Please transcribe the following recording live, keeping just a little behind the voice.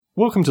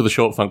Welcome to the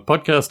Short Funk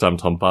Podcast. I'm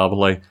Tom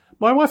Barbalet.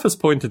 My wife has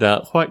pointed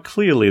out quite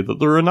clearly that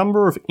there are a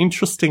number of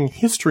interesting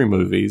history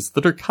movies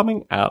that are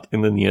coming out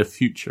in the near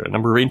future. A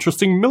number of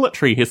interesting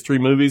military history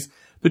movies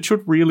that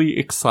should really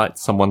excite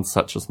someone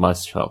such as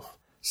myself.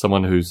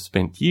 Someone who's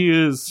spent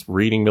years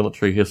reading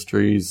military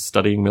histories,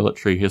 studying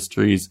military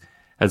histories,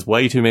 has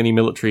way too many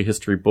military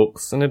history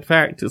books, and in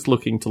fact is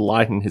looking to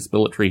lighten his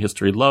military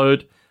history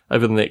load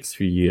over the next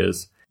few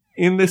years.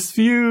 In this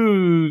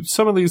view,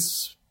 some of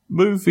these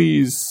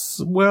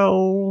movies,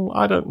 well,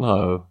 I don't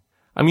know.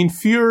 I mean,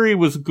 Fury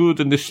was a good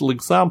initial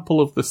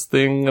example of this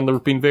thing, and there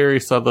have been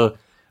various other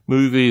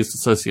movies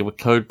associated with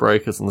code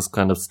breakers and this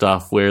kind of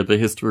stuff where the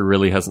history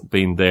really hasn't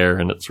been there,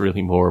 and it's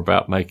really more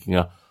about making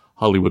a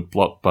Hollywood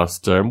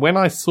blockbuster. And when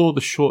I saw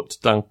the short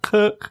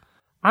Dunkirk,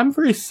 I'm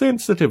very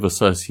sensitive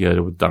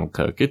associated with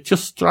Dunkirk. It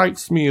just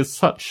strikes me as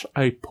such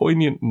a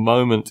poignant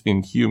moment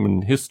in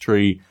human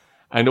history,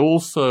 and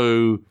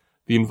also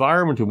the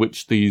environment in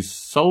which these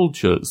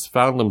soldiers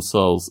found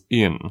themselves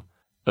in,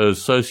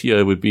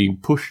 associated with being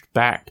pushed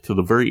back to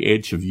the very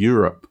edge of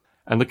Europe,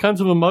 and the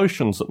kinds of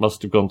emotions that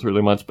must have gone through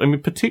their minds. I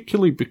mean,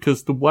 particularly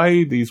because the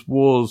way these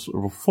wars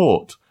were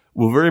fought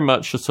were very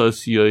much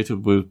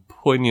associated with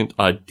poignant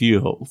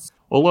ideals.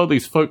 Although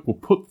these folk were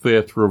put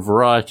there through a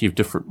variety of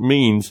different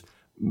means,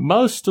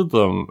 most of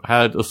them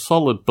had a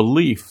solid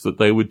belief that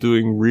they were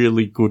doing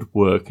really good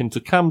work, and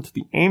to come to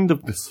the end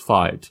of this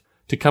fight,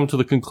 to come to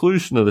the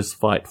conclusion of this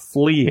fight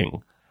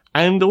fleeing,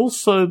 and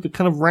also the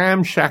kind of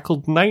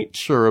ramshackled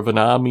nature of an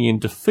army in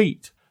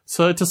defeat.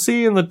 So to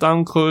see in the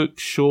Dunkirk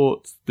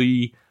short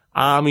the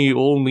army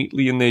all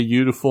neatly in their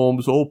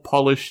uniforms, all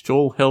polished,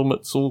 all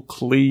helmets, all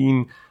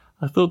clean,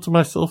 I thought to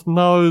myself,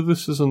 no,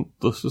 this isn't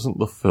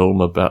the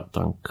film about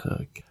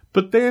Dunkirk.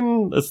 But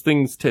then, as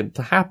things tend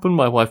to happen,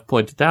 my wife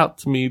pointed out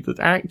to me that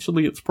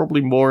actually it's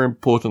probably more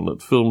important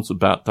that films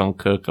about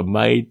Dunkirk are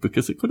made,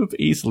 because it could have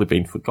easily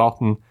been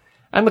forgotten.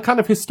 And the kind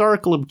of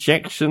historical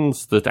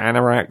objections that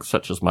anoraks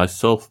such as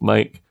myself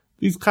make,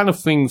 these kind of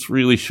things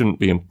really shouldn't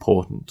be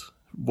important.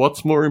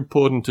 What's more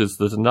important is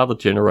that another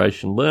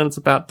generation learns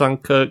about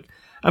Dunkirk,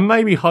 and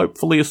maybe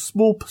hopefully a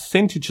small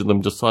percentage of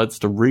them decides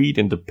to read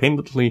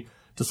independently,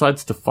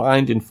 decides to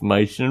find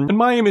information. And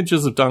my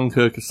images of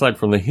Dunkirk, aside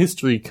from the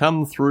history,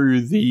 come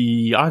through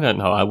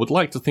I would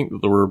like to think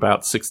that there were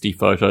about 60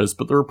 photos,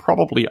 but there are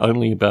probably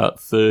only about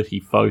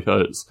 30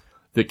 photos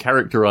that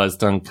characterize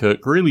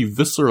Dunkirk really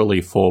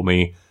viscerally for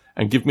me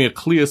and give me a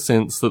clear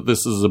sense that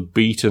this is a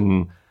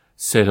beaten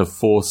set of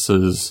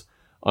forces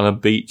on a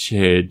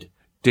beachhead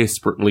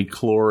desperately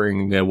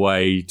clawing their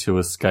way to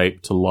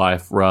escape to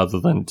life rather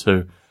than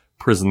to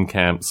prison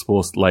camps,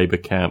 forced labor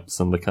camps,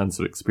 and the kinds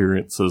of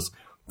experiences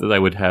that they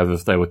would have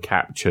if they were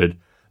captured.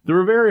 There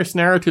are various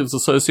narratives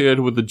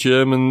associated with the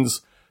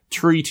Germans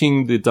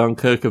treating the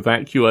Dunkirk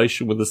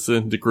evacuation with a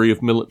certain degree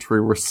of military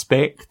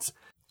respect.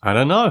 I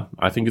don't know.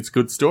 I think it's a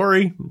good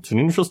story. It's an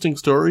interesting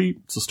story.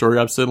 It's a story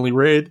I've certainly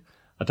read.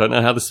 I don't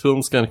know how this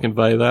film's going to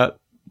convey that.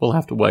 We'll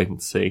have to wait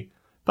and see.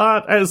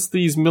 But as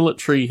these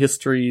military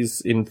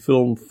histories in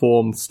film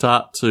form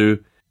start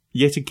to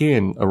yet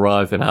again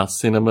arrive in our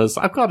cinemas,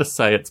 I've got to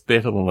say it's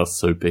better than the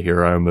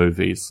superhero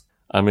movies.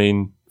 I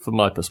mean, from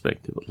my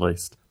perspective at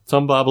least.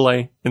 Tom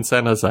Barbalet in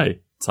San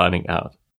Jose, signing out.